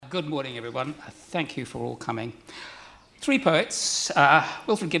Good morning, everyone. Thank you for all coming. Three poets,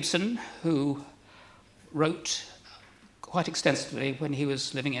 Wilfrid Gibson, who wrote quite extensively when he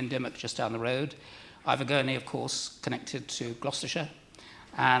was living in Dimmock, just down the road. Ivor Gurney, of course, connected to Gloucestershire.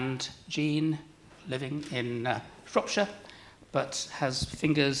 And Jean, living in Shropshire, but has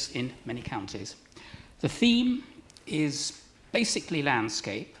fingers in many counties. The theme is basically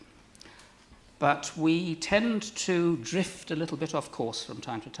landscape, but we tend to drift a little bit off course from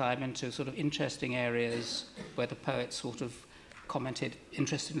time to time into sort of interesting areas where the poets sort of commented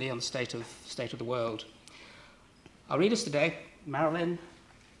interestingly on the state of the world. Our readers today, Marilyn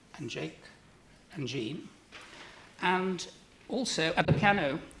and Jake and Jean, and also at the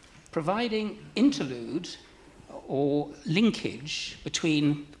piano, providing interlude or linkage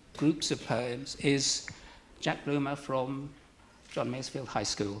between groups of poems is Jack Bloomer from John Masefield High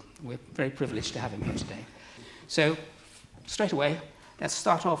School. We're very privileged to have him here today. So, straight away, let's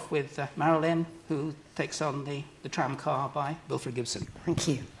start off with Marilyn, who takes on the tram car by Wilfrid Gibson. Thank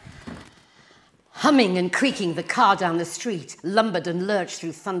you. Humming and creaking the car down the street, lumbered and lurched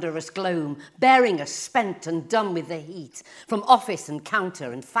through thunderous gloam, bearing us spent and dumb with the heat, from office and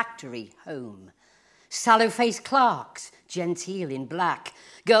counter and factory home. Sallow-faced clerks, genteel in black,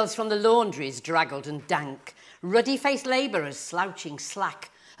 girls from the laundries draggled and dank, ruddy-faced labourers slouching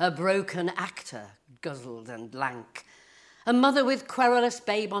slack, a broken actor guzzled and lank, a mother with querulous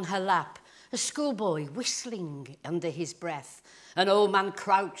babe on her lap, a schoolboy whistling under his breath, an old man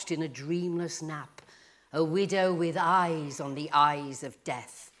crouched in a dreamless nap, a widow with eyes on the eyes of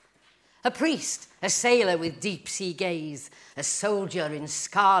death, a priest, a sailor with deep-sea gaze, a soldier in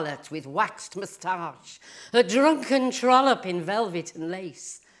scarlet with waxed moustache, a drunken trollop in velvet and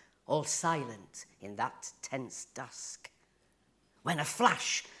lace, all silent in that tense dusk. When a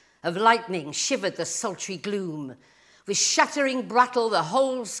flash of lightning shivered the sultry gloom, with shattering brattle the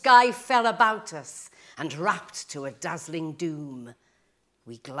whole sky fell about us, and wrapped to a dazzling doom,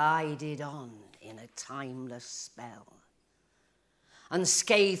 we glided on in a timeless spell.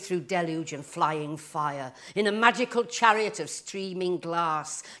 Unscathed through deluge and flying fire, in a magical chariot of streaming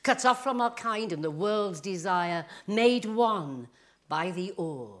glass, cut off from our kind and the world's desire, made one by the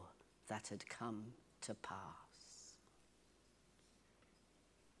awe that had come to pass.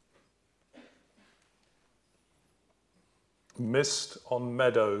 Mist on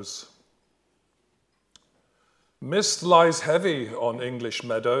meadows. Mist lies heavy on English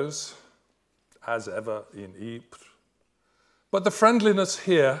meadows, as ever in Ypres. But the friendliness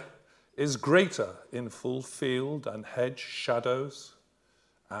here is greater in full field and hedge shadows,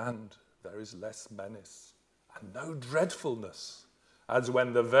 and there is less menace and no dreadfulness, as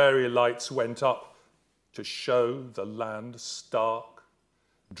when the very lights went up to show the land stark,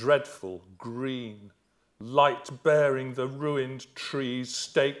 dreadful green, light bearing the ruined trees,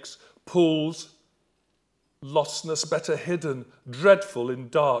 stakes, pools, lostness better hidden, dreadful in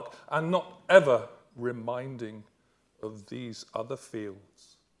dark, and not ever reminding of these other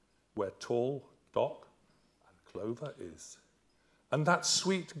fields where tall dock and clover is, and that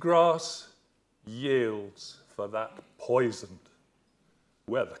sweet grass yields for that poisoned,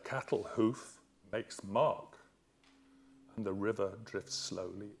 where the cattle hoof makes mark, and the river drifts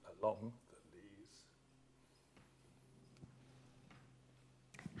slowly along the leas.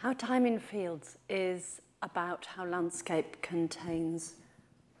 How Time in Fields is about how landscape contains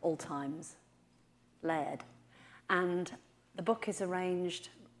all times, layered. And the book is arranged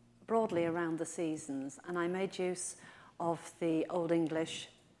broadly around the seasons, and I made use of the Old English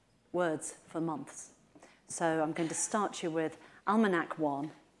words for months. So I'm going to start you with Almanac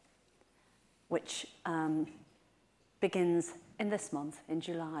 1, which begins in this month, in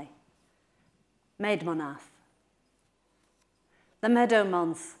July. Maid Monath. The meadow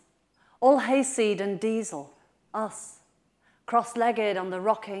month, all hayseed and diesel, us, cross-legged on the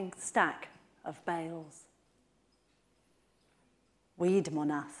rocking stack of bales. Weed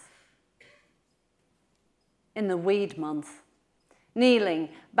Monath. In the weed month, kneeling,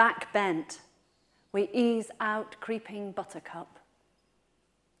 back bent, we ease out creeping buttercup.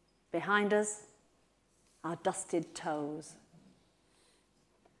 Behind us, our dusted toes.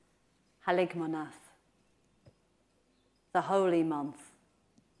 Haligmonath, the holy month,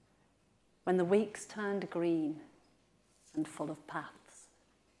 when the weeks turned green and full of paths.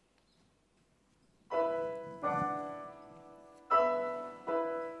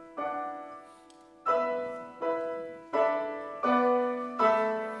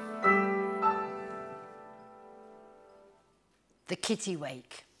 The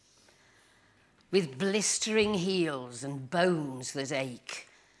kittiwake, with blistering heels and bones that ache,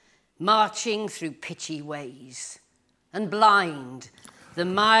 marching through pitchy ways, and blind, The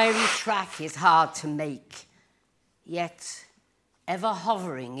miry track is hard to make, yet ever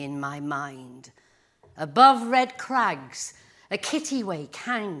hovering in my mind. Above red crags, a kittiwake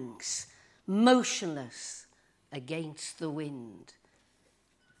hangs, motionless against the wind.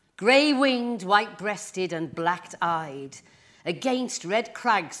 Grey-winged, white-breasted and black-eyed, against red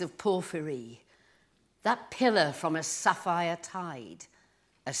crags of porphyry, that pillar from a sapphire tide,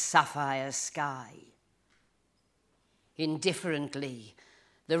 a sapphire sky. Indifferently,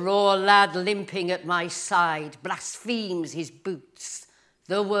 the raw lad limping at my side blasphemes his boots,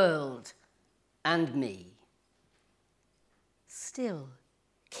 the world, and me. Still,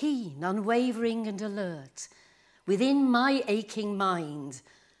 keen, unwavering and alert, within my aching mind,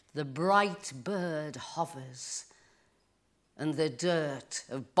 the bright bird hovers, and the dirt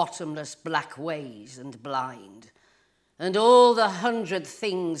of bottomless black ways and blind, and all the 100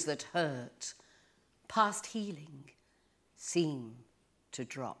 things that hurt, past healing, seem to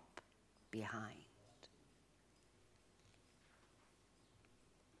drop behind.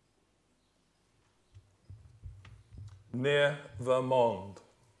 Near the Monde.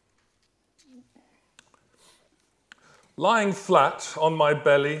 Lying flat on my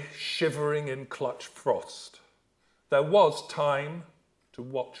belly, shivering in clutch frost, there was time to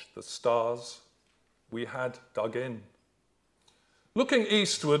watch the stars we had dug in. Looking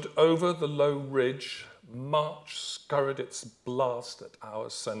eastward over the low ridge, March scurried its blast at our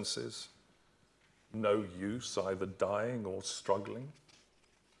senses. No use either dying or struggling.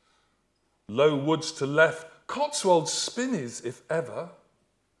 Low woods to left, Cotswold spinneys, if ever,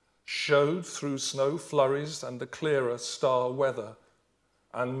 showed through snow flurries and the clearer star weather,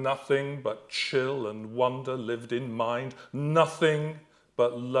 and nothing but chill and wonder lived in mind, nothing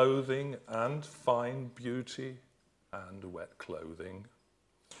but loathing and fine beauty and wet clothing.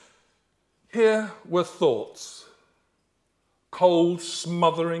 Here were thoughts, cold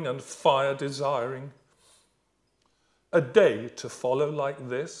smothering and fire desiring, a day to follow like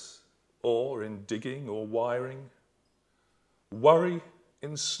this, or in digging or wiring, worry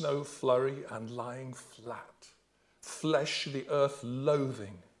in snow flurry and lying flat, flesh the earth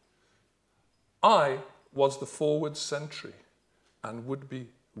loathing. I was the forward sentry and would be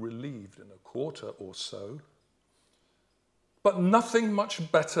relieved in a quarter or so. But nothing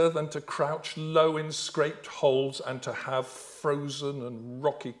much better than to crouch low in scraped holes and to have frozen and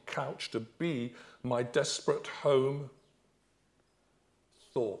rocky couch to be my desperate home.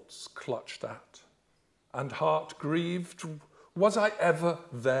 Thoughts clutched at, and heart grieved. Was I ever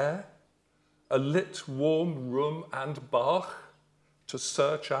there? A lit, warm room and Bach to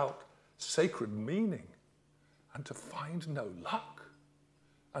search out sacred meaning and to find no luck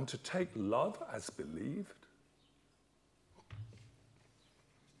and to take love as believed?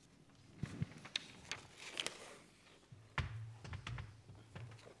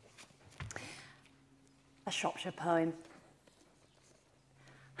 A Shropshire poem.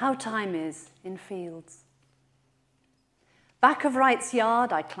 How time is in fields. Back of Wright's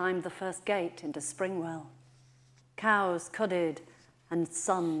yard, I climbed the first gate into Springwell. Cows cudded and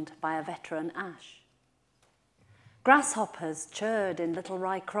sunned by a veteran ash. Grasshoppers churred in Little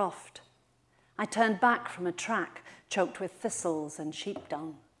Rye Croft. I turned back from a track choked with thistles and sheep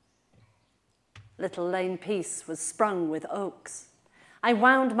dung. Little Lane Peace was sprung with oaks. I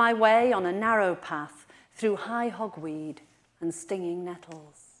wound my way on a narrow path through high hogweed and stinging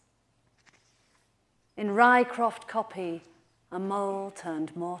nettles. In Ryecroft Copy, a mole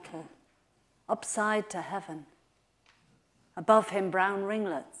turned mortal, upside to heaven. Above him brown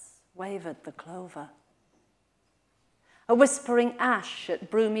ringlets wavered the clover. A whispering ash at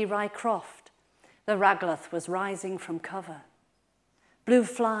broomy Ryecroft, the raglath was rising from cover. Blue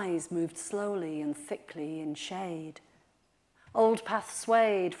flies moved slowly and thickly in shade. Old path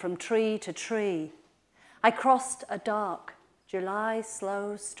swayed from tree to tree. I crossed a dark July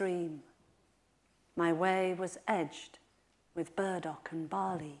slow stream. My way was edged with burdock and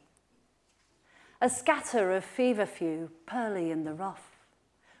barley. A scatter of feverfew, pearly in the rough.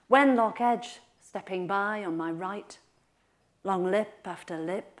 Wenlock edge stepping by on my right. Long lip after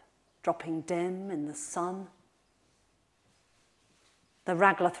lip, dropping dim in the sun. The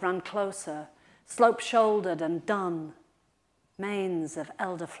raglath ran closer, slope-shouldered and dun. Manes of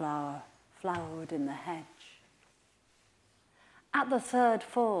elderflower flowered in the hedge. At the third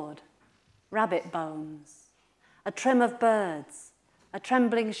ford, rabbit bones, a trim of birds, a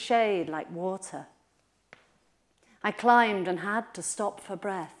trembling shade like water. I climbed and had to stop for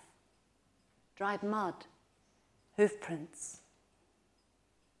breath. Dried mud, hoofprints.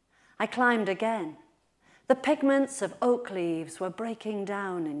 I climbed again. The pigments of oak leaves were breaking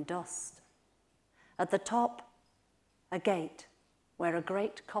down in dust. At the top, a gate where a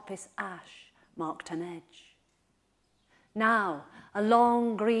great coppice ash marked an edge. Now a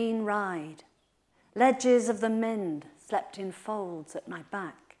long green ride, ledges of the Mind slept in folds at my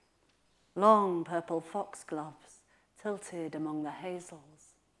back, long purple foxgloves tilted among the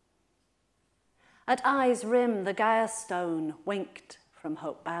hazels. At eye's rim the Gaia stone winked from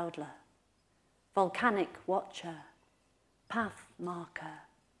Hope Bowdler, volcanic watcher, path marker,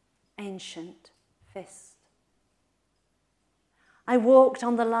 ancient fist. I walked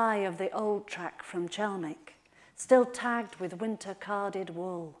on the lie of the old track from Chelmick, still tagged with winter-carded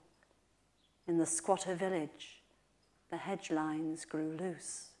wool. In the squatter village, the hedge lines grew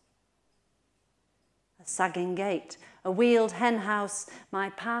loose. A sagging gate, a wheeled hen house, my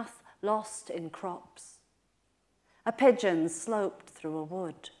path lost in crops. A pigeon sloped through a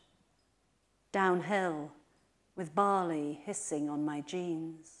wood, downhill, with barley hissing on my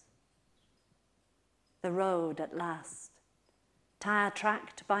jeans. The road at last,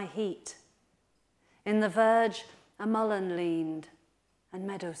 tire-tracked by heat. In the verge, a mullein leaned, and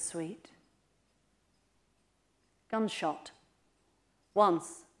meadow sweet. Gunshot,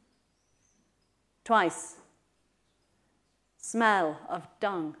 once, twice. Smell of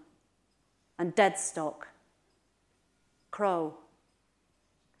dung and dead stock. Crow.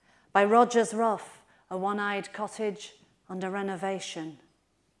 By Rogers Rough, a one-eyed cottage under renovation.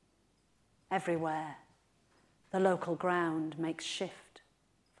 Everywhere, the local ground makes shift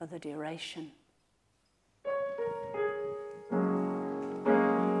for the duration.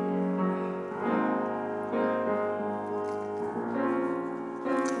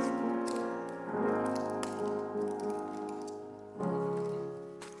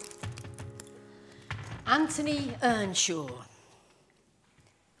 Anthony Earnshaw.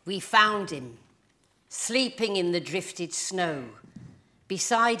 We found him, sleeping in the drifted snow,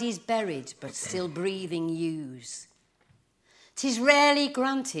 beside his buried but still breathing ewes. 'Tis rarely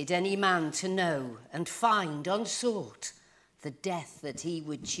granted any man to know and find unsought the death that he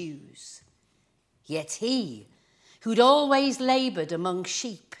would choose. Yet he, who'd always laboured among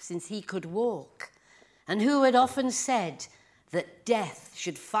sheep since he could walk, and who had often said that death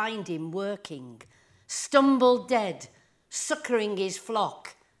should find him working, stumbled dead, succouring his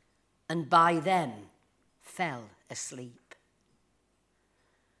flock, and by them fell asleep.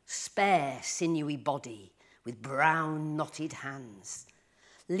 Spare, sinewy body with brown knotted hands,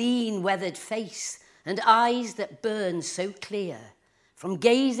 lean weathered face and eyes that burn so clear, from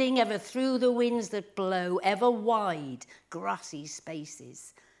gazing ever through the winds that blow ever wide grassy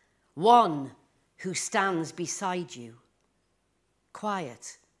spaces. One who stands beside you,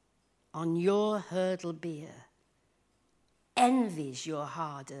 quiet on your hurdle bier, envies your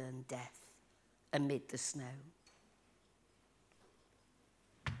hard-earned death amid the snow.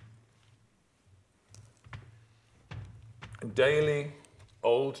 Daily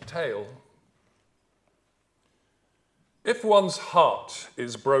old tale. If one's heart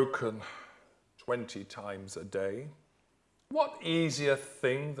is broken 20 times a day, what easier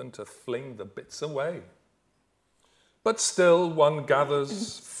thing than to fling the bits away? But still one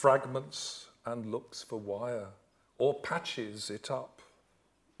gathers fragments and looks for wire, or patches it up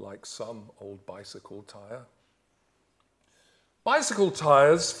like some old bicycle tire. Bicycle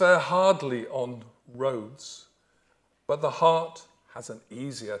tires fare hardly on roads, but the heart has an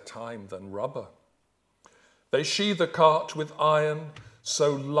easier time than rubber. They sheathe the cart with iron,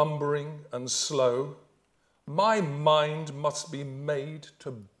 so lumbering and slow. My mind must be made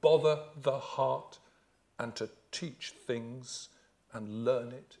to bother the heart and to teach things and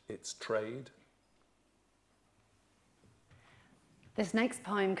learn it its trade. This next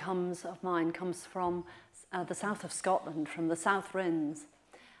poem comes from the south of Scotland, from the South Rins,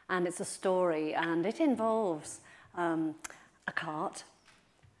 and it's a story, and it involves a cart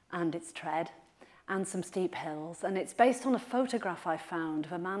and its tread and some steep hills, and it's based on a photograph I found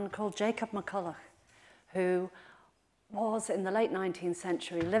of a man called Jacob McCulloch, who was in the late 19th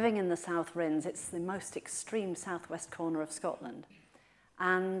century living in the South Rins. It's the most extreme southwest corner of Scotland,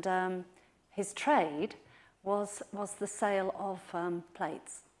 and his trade was the sale of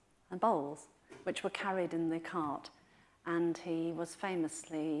plates and bowls, which were carried in the cart, and he was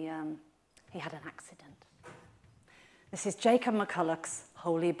famously, he had an accident. This is Jacob McCulloch's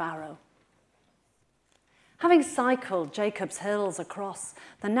Holy Barrow. Having cycled Jacob's Hills across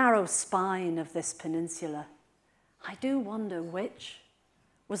the narrow spine of this peninsula, I do wonder which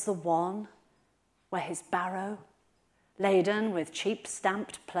was the one where his barrow, laden with cheap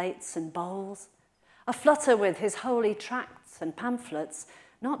stamped plates and bowls, aflutter with his holy tracts and pamphlets,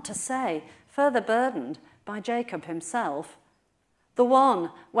 not to say further burdened by Jacob himself, the one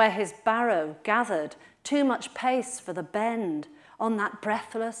where his barrow gathered too much pace for the bend on that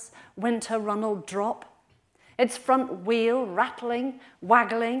breathless winter runnel drop, its front wheel rattling,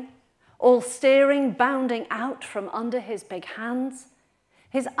 waggling, all steering, bounding out from under his big hands,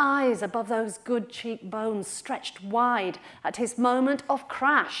 his eyes above those good cheekbones stretched wide at his moment of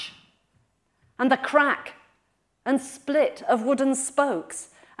crash, and the crack and split of wooden spokes,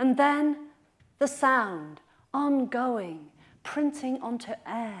 and then the sound, ongoing, printing onto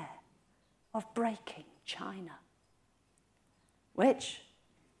air, of breaking china, which,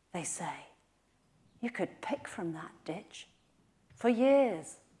 they say, you could pick from that ditch for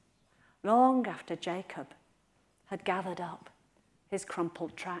years, long after Jacob had gathered up his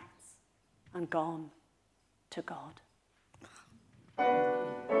crumpled tracts and gone to God.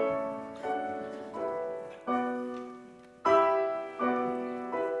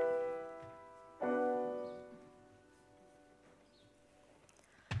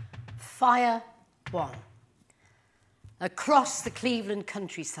 Fire 1. Across the Cleveland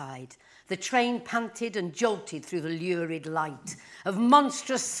countryside, the train panted and jolted through the lurid light of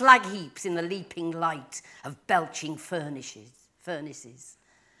monstrous slag heaps in the leaping light of belching furnaces.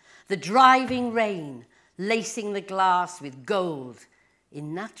 The driving rain lacing the glass with gold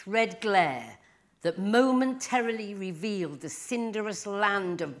in that red glare that momentarily revealed the cinderous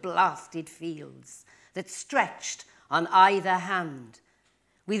land of blasted fields that stretched on either hand,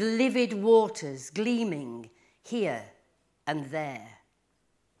 with livid waters gleaming here and there.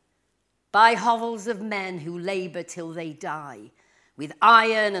 By hovels of men who labour till they die, with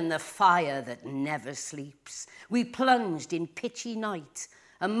iron and the fire that never sleeps, we plunged in pitchy night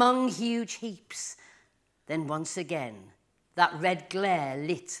among huge heaps. Then once again, that red glare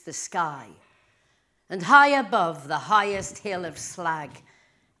lit the sky, and high above the highest hill of slag,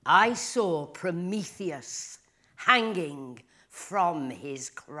 I saw Prometheus hanging from his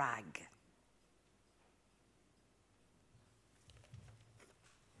crag.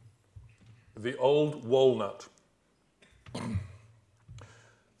 The old walnut.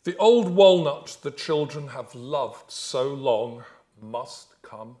 The old walnut the children have loved so long must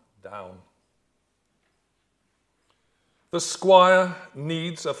come down. The squire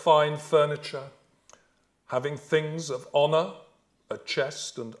needs a fine furniture, having things of honour, a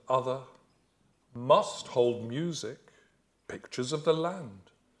chest and other, must hold music, pictures of the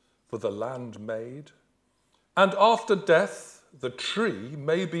land, for the land made. And after death, the tree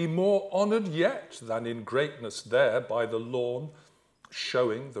may be more honoured yet than in greatness there by the lawn,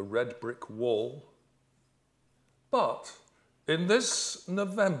 showing the red brick wall. But in this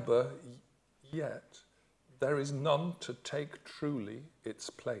November yet, there is none to take truly its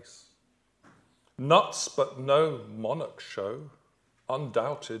place. Nuts but no monarch show,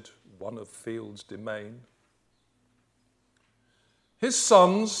 undoubted one of Field's domain. His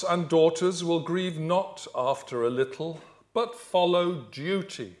sons and daughters will grieve not after a little, but follow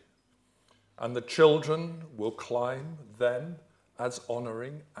duty, and the children will climb then as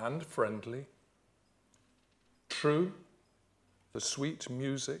honouring and friendly. True, the sweet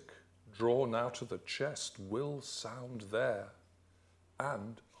music drawn out of the chest will sound there,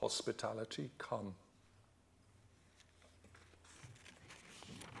 and hospitality come.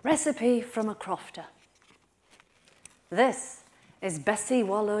 Recipe from a crofter. This is Bessie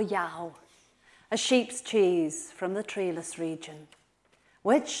Wallow Yow, a sheep's cheese from the treeless region,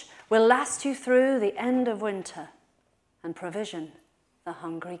 which will last you through the end of winter and provision the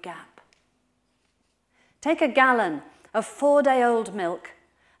hungry gap. Take a gallon of 4-day-old milk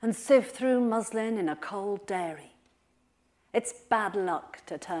and sieve through muslin in a cold dairy. It's bad luck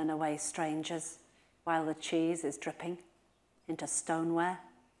to turn away strangers while the cheese is dripping into stoneware.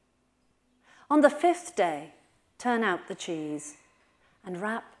 On the 5th day, turn out the cheese and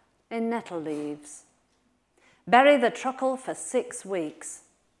wrap in nettle leaves. Bury the truckle for 6 weeks.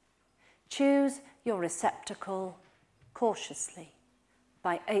 Choose your receptacle cautiously.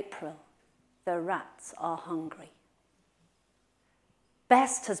 By April, the rats are hungry.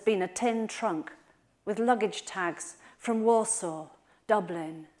 Best has been a tin trunk with luggage tags from Warsaw,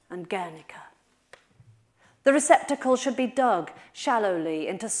 Dublin, and Guernica. The receptacle should be dug shallowly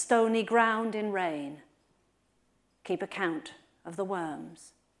into stony ground in rain. Keep account of the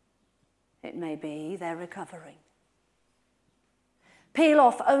worms. It may be they're recovering. Peel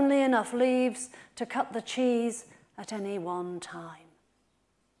off only enough leaves to cut the cheese at any one time.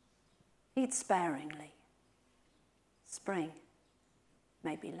 Eat sparingly. Spring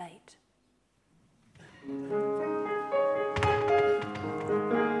may be late.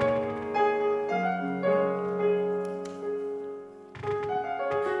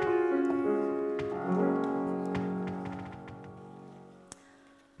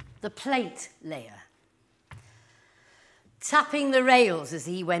 The plate layer. tapping the rails as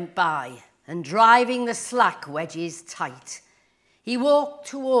he went by and driving the slack wedges tight. He walked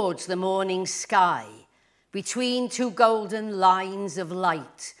towards the morning sky between two golden lines of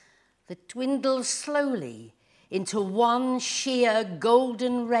light that dwindled slowly into one sheer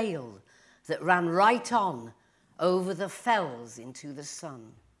golden rail that ran right on over the fells into the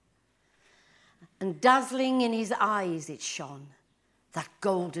sun. And dazzling in his eyes it shone, that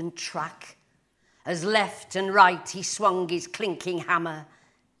golden track, as left and right he swung his clinking hammer.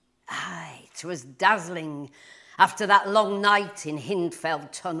 Aye, 'twas dazzling after that long night in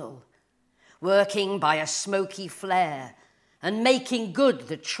Hindfeld Tunnel, working by a smoky flare and making good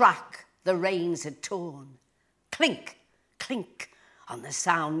the track the rains had torn. Clink, clink on the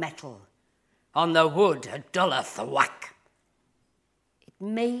sound metal, on the wood a duller thwack. It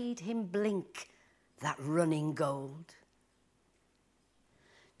made him blink, that running gold.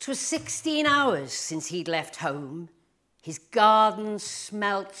 'Twas 16 hours since he'd left home. His garden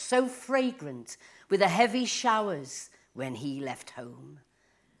smelt so fragrant with the heavy showers when he left home.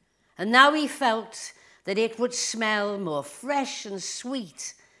 And now he felt that it would smell more fresh and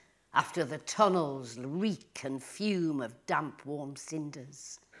sweet after the tunnel's reek and fume of damp, warm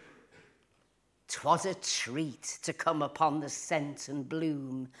cinders. 'Twas a treat to come upon the scent and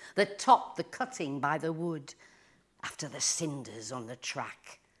bloom that topped the cutting by the wood after the cinders on the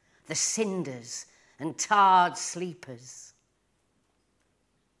track, the cinders and tarred sleepers.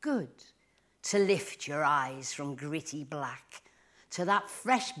 Good to lift your eyes from gritty black to that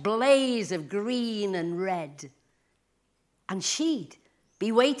fresh blaze of green and red. And she'd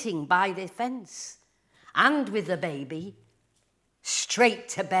be waiting by the fence, and with the baby, straight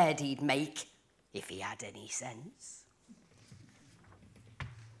to bed he'd make if he had any sense.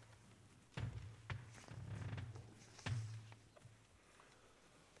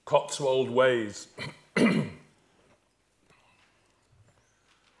 Cotswold Ways.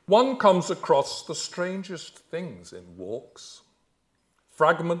 One comes across the strangest things in walks.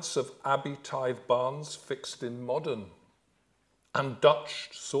 Fragments of abbey tithe barns fixed in modern, and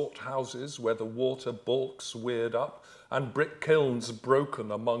Dutch sort houses where the water balks weird up, and brick kilns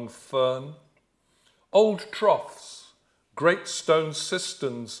broken among fern. Old troughs, great stone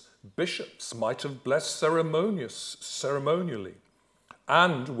cisterns bishops might have blessed ceremonially,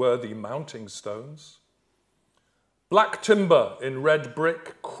 and worthy mounting stones. Black timber in red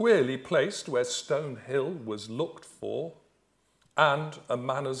brick, queerly placed where Stone Hill was looked for, and a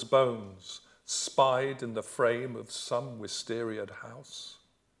manor's bones spied in the frame of some wisteria'd house.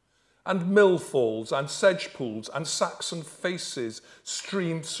 And mill falls and sedge pools and Saxon faces,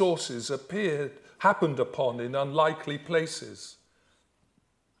 streamed sources happened upon in unlikely places,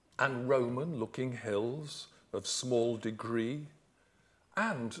 and Roman-looking hills of small degree,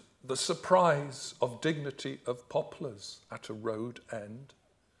 and the surprise of dignity of poplars at a road end,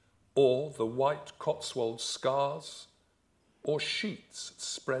 or the white Cotswold scars, or sheets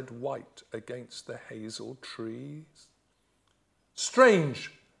spread white against the hazel trees.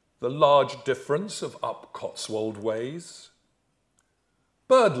 Strange the large difference of up Cotswold ways.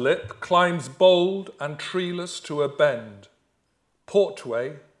 Birdlip climbs bold and treeless to a bend,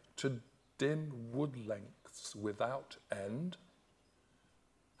 Portway to dim wood lengths without end,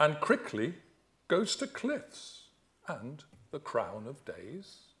 and Crickley goes to cliffs and the crown of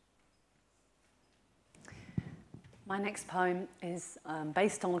days. My next poem is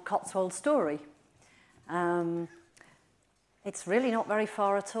based on a Cotswold story. It's really not very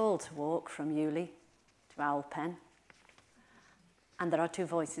far at all to walk from Ewley to Owlpen. And there are two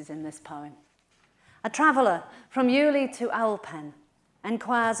voices in this poem. A traveller from Ewley to Owlpen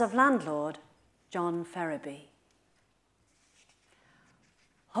enquires of landlord John Ferriby.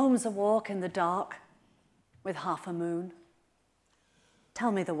 Home's a walk in the dark with half a moon.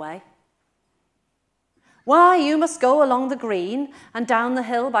 Tell me the way. Why, you must go along the green and down the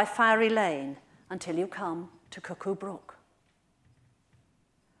hill by Fiery Lane until you come to Cuckoo Brook.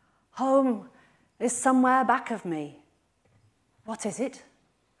 Home is somewhere back of me. What is it?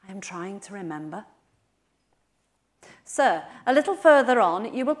 I am trying to remember. Sir, a little further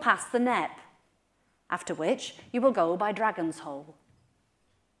on you will pass the Nep, after which you will go by Dragon's Hole.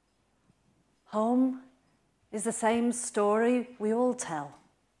 Home is the same story we all tell.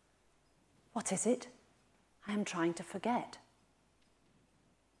 What is it? I am trying to forget.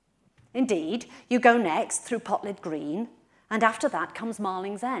 Indeed, you go next through Potlid Green, and after that comes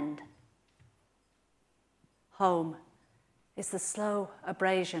Marling's End. Home is the slow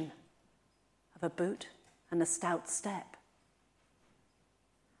abrasion of a boot and a stout step.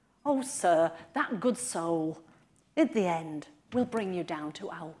 Oh, sir, that good soul, in the end, will bring you down to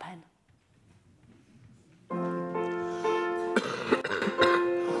Owlpen.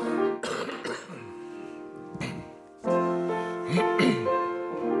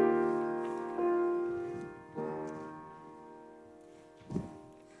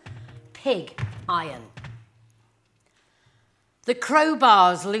 The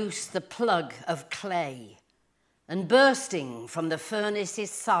crowbars loose the plug of clay, and bursting from the furnace's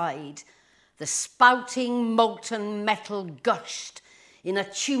side, the spouting molten metal gushed in a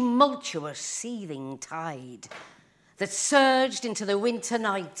tumultuous seething tide that surged into the winter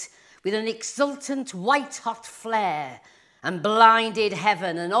night with an exultant white-hot flare and blinded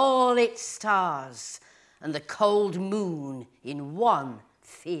heaven and all its stars and the cold moon in one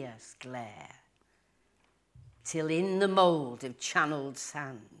fierce glare. Till in the mould of channelled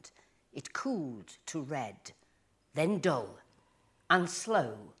sand it cooled to red, then dull and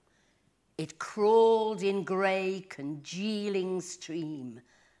slow. It crawled in grey congealing stream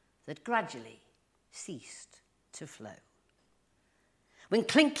that gradually ceased to flow. When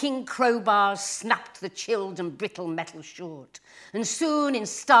clinking crowbars snapped the chilled and brittle metal short, and soon in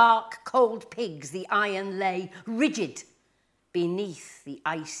stark cold pigs the iron lay rigid beneath the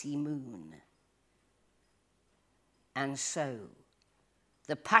icy moon. And so,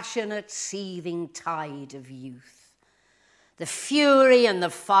 the passionate seething tide of youth, the fury and the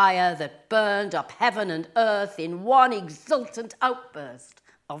fire that burned up heaven and earth in one exultant outburst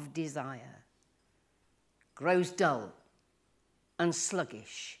of desire, grows dull and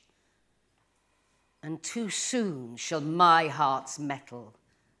sluggish, and too soon shall my heart's metal,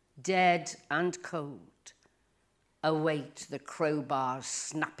 dead and cold, await the crowbar's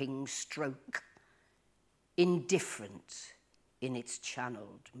snapping stroke, indifferent in its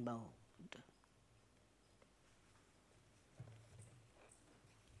channelled mould.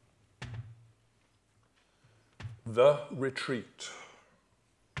 The Retreat.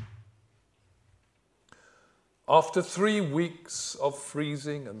 After 3 weeks of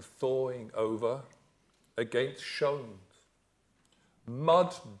freezing and thawing over against shones,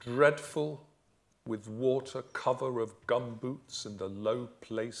 mud dreadful with water cover of gumboots in the low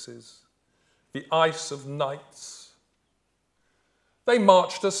places, the ice of nights, they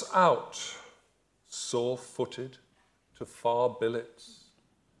marched us out, sore-footed, to far billets.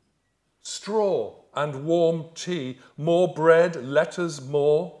 Straw and warm tea, more bread, letters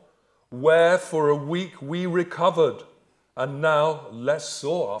more, where for a week we recovered, and now less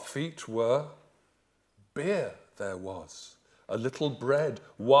sore our feet were. Beer there was, a little bread,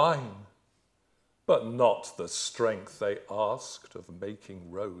 wine, but not the strength they asked of making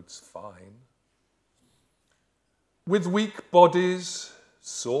roads fine. With weak bodies,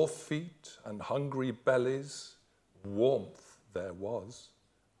 sore feet, and hungry bellies, warmth there was,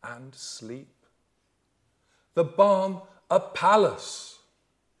 and sleep. The barn a palace.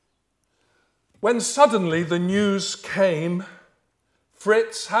 When suddenly the news came,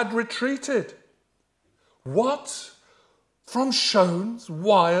 Fritz had retreated. What? From Shones,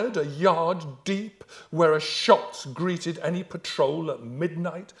 wired a yard deep, where a shot greeted any patrol at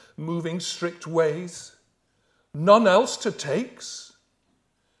midnight, moving strict ways? None else to takes?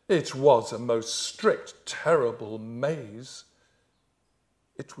 It was a most strict, terrible maze.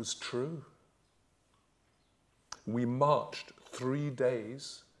 It was true. We marched 3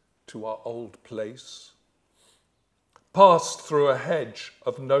 days to our old place, passed through a hedge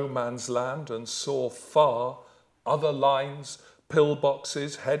of no man's land and saw far other lines,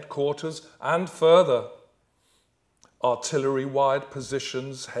 pillboxes, headquarters, and further. Artillery-wired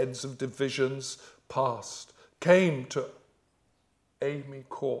positions, heads of divisions passed, came to Amy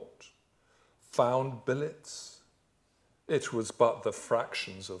Court, found billets. It was but the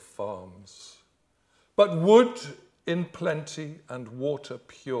fractions of farms, but wood in plenty and water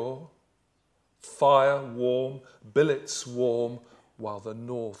pure, fire warm, billets warm, while the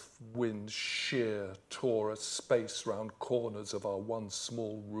north wind sheer tore a space round corners of our one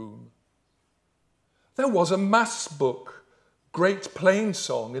small room. There was a mass book, great plain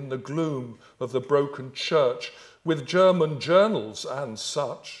song in the gloom of the broken church, with German journals and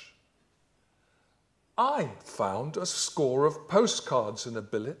such. I found a score of postcards in a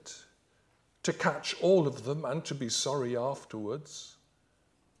billet, to catch all of them and to be sorry afterwards.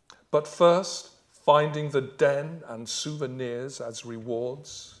 But first, finding the den and souvenirs as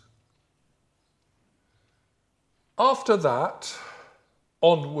rewards. After that,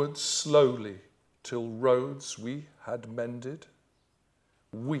 onwards slowly, till roads we had mended,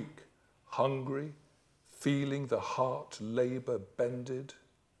 weak, hungry, feeling the heart labour bended,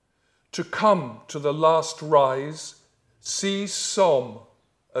 to come to the last rise, see Somme,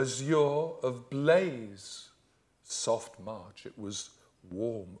 azure of blaze, soft March, it was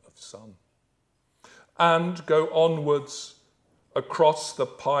warm of sun, and go onwards across the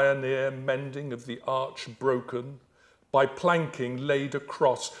pioneer mending of the arch broken, by planking laid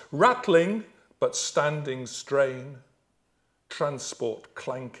across, rattling but standing strain, transport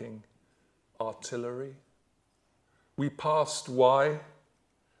clanking, artillery. We passed Wye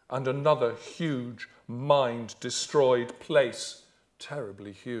and another huge, mind-destroyed place,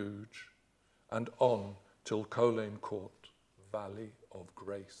 terribly huge, and on till Coleraine Court, Valley of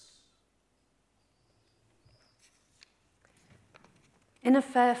Grace. In a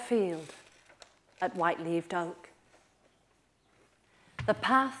fair field at white-leaved oak, the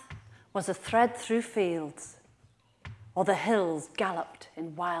path was a thread through fields, or the hills galloped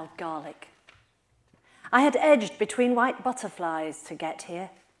in wild garlic. I had edged between white butterflies to get here,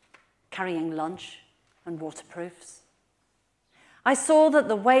 carrying lunch and waterproofs. I saw that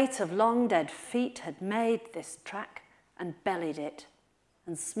the weight of long dead feet had made this track and bellied it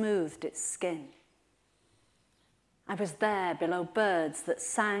and smoothed its skin. I was there below birds that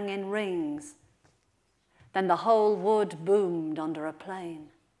sang in rings. Then the whole wood boomed under a plane.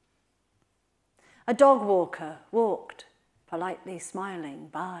 A dog walker walked, politely smiling,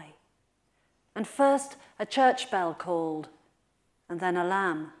 by. And first a church bell called, and then a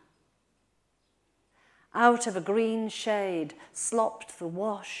lamb. Out of a green shade slopped the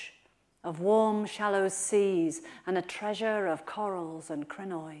wash of warm, shallow seas and a treasure of corals and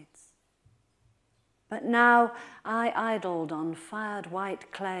crinoids. But now I idled on fired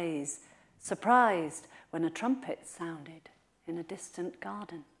white clays, surprised when a trumpet sounded in a distant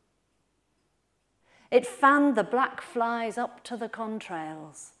garden. It fanned the black flies up to the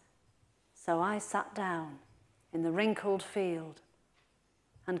contrails, so I sat down in the wrinkled field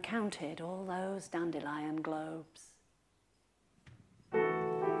and counted all those dandelion globes.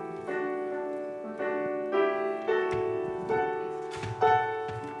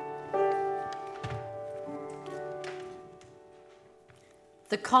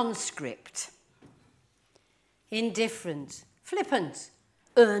 The conscript. Indifferent, flippant,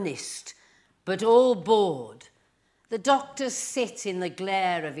 earnest, but all bored. The doctors sit in the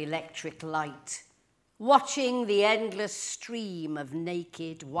glare of electric light, watching the endless stream of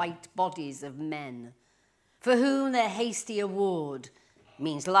naked white bodies of men, for whom their hasty award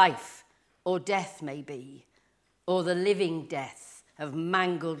means life or death maybe, or the living death of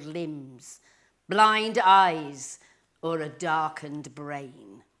mangled limbs, blind eyes, or a darkened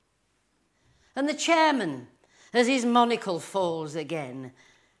brain. And the chairman, as his monocle falls again,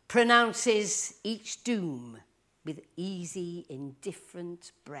 pronounces each doom with easy,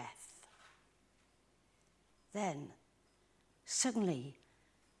 indifferent breath. Then, suddenly,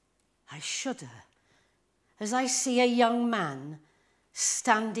 I shudder as I see a young man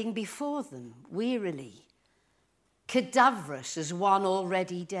standing before them wearily, cadaverous as one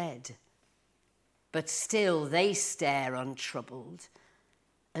already dead. But still they stare untroubled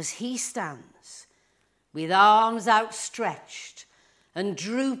as he stands with arms outstretched and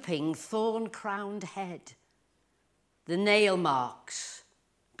drooping thorn-crowned head, the nail marks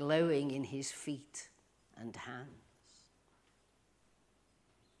glowing in his feet and hands.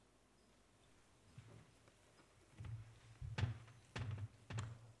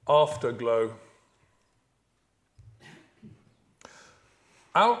 Afterglow.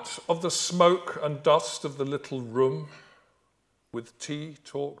 Out of the smoke and dust of the little room, with tea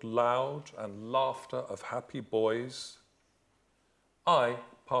talk loud and laughter of happy boys, I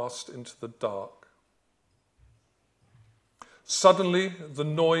passed into the dark. Suddenly the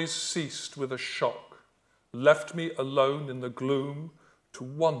noise ceased with a shock, left me alone in the gloom to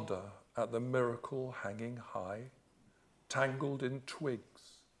wonder at the miracle hanging high, tangled in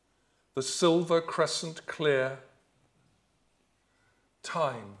twigs, the silver crescent clear.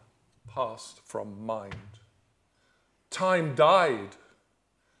 Time passed from mind. Time died,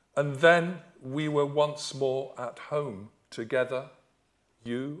 and then we were once more at home together,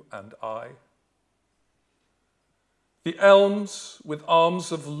 you and I. The elms with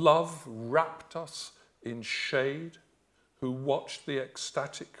arms of love wrapped us in shade, who watched the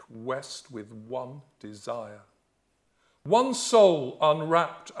ecstatic west with one desire. One soul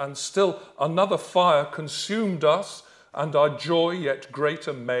unwrapped, and still another fire consumed us, and our joy yet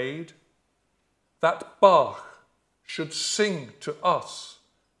greater made, that Bach should sing to us,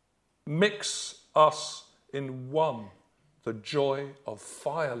 mix us in one, the joy of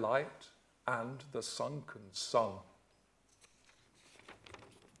firelight and the sunken sun.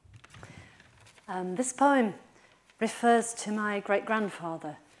 This poem refers to my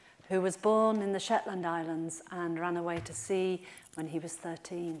great-grandfather, who was born in the Shetland Islands and ran away to sea when he was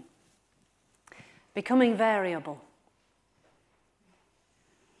 13. Becoming variable.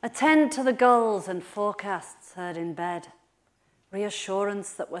 Attend to the gulls and forecasts heard in bed,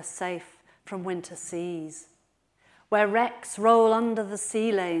 reassurance that we're safe from winter seas, where wrecks roll under the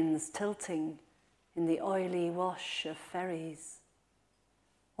sea lanes tilting in the oily wash of ferries,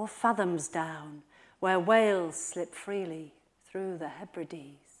 or fathoms down where whales slip freely through the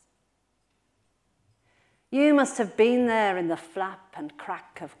Hebrides. You must have been there in the flap and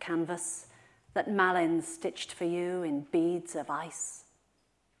crack of canvas that Malin stitched for you in beads of ice,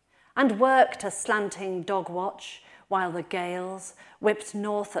 and worked a slanting dog watch while the gales whipped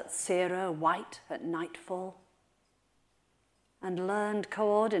north at Sierra white at nightfall, and learned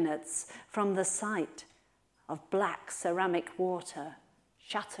coordinates from the sight of black ceramic water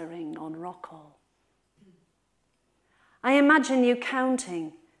shattering on Rockall. I imagine you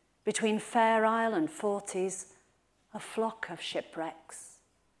counting between Fair Isle and Forties a flock of shipwrecks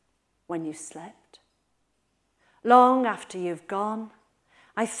when you slept. Long after you've gone,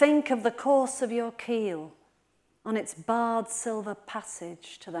 I think of the course of your keel on its barred silver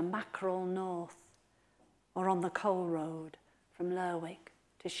passage to the Mackerel North, or on the coal road from Lerwick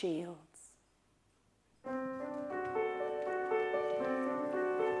to Shields.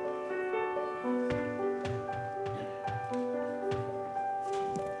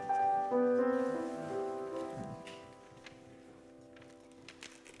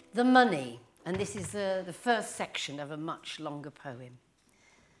 The money, and this is the first section of a much longer poem.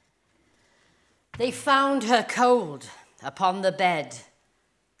 They found her cold upon the bed.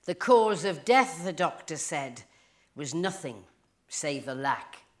 The cause of death, the doctor said, was nothing save the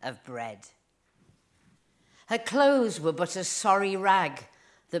lack of bread. Her clothes were but a sorry rag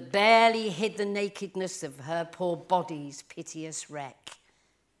that barely hid the nakedness of her poor body's piteous wreck.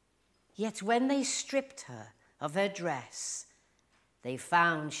 Yet when they stripped her of her dress, they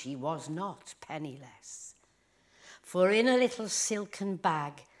found she was not penniless. For in a little silken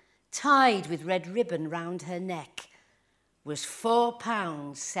bag, tied with red ribbon round her neck, was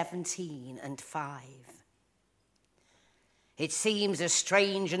 £4.17 5. It seems a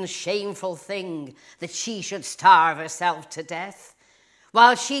strange and shameful thing that she should starve herself to death,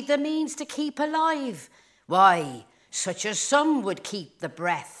 while she'd the means to keep alive. Why, such as some would keep the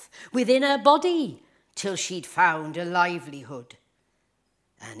breath within her body till she'd found a livelihood,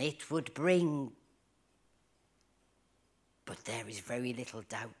 and it would bring. But there is very little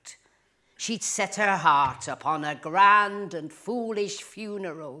doubt she'd set her heart upon a grand and foolish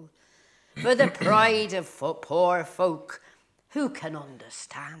funeral for the pride of poor folk who can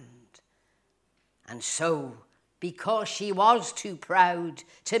understand. And so, because she was too proud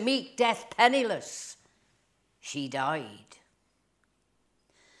to meet death penniless, she died.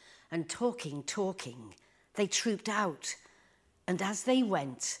 And talking, they trooped out, and as they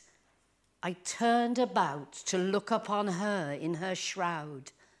went, I turned about to look upon her in her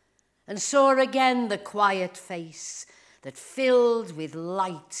shroud, and saw again the quiet face that filled with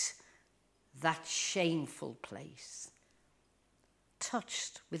light that shameful place.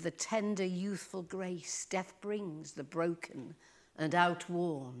 Touched with the tender youthful grace death brings the broken and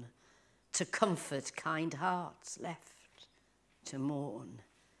outworn, to comfort kind hearts left to mourn.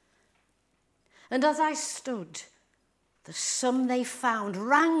 And as I stood, the sum they found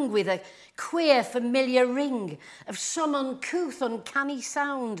rang with a queer familiar ring of some uncouth uncanny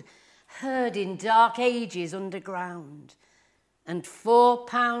sound, heard in dark ages underground, and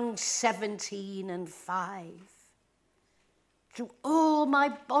 £4.17 5. Through all my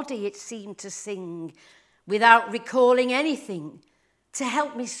body it seemed to sing, without recalling anything, to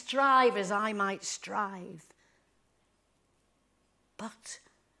help me strive as I might strive. But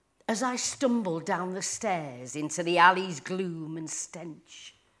as I stumbled down the stairs into the alley's gloom and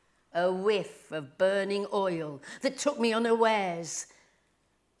stench, a whiff of burning oil that took me unawares,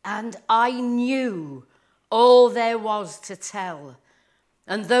 and I knew all there was to tell,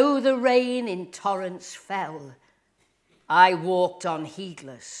 and though the rain in torrents fell, I walked on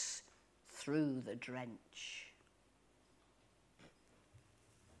heedless through the drench.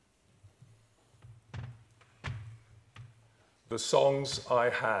 The songs I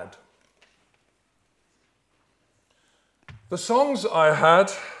had. The songs I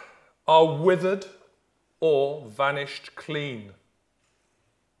had are withered or vanished clean.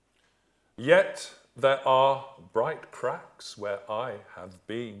 Yet there are bright cracks where I have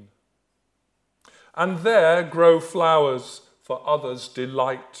been. And there grow flowers for others'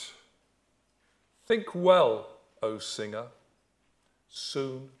 delight. Think well, O singer,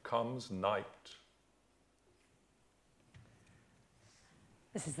 soon comes night.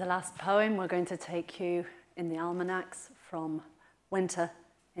 This is the last poem. We're going to take you in the almanacs from winter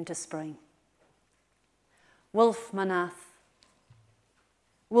into spring. Wolfmanath.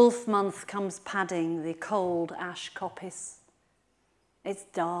 Wolf month comes padding the cold ash coppice. It's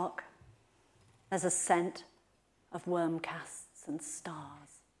dark. There's a scent of worm casts and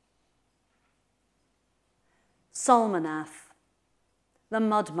stars. Solmanath, the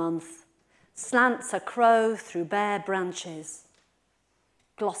mud month, slants a crow through bare branches,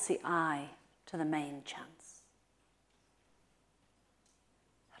 glossy eye to the main chance.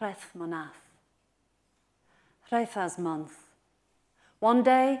 Rheth monath, Rhetha's month. One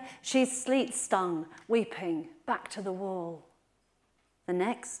day she's sleet stung, weeping back to the wall. The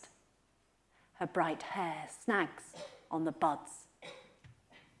next, her bright hair snags on the buds.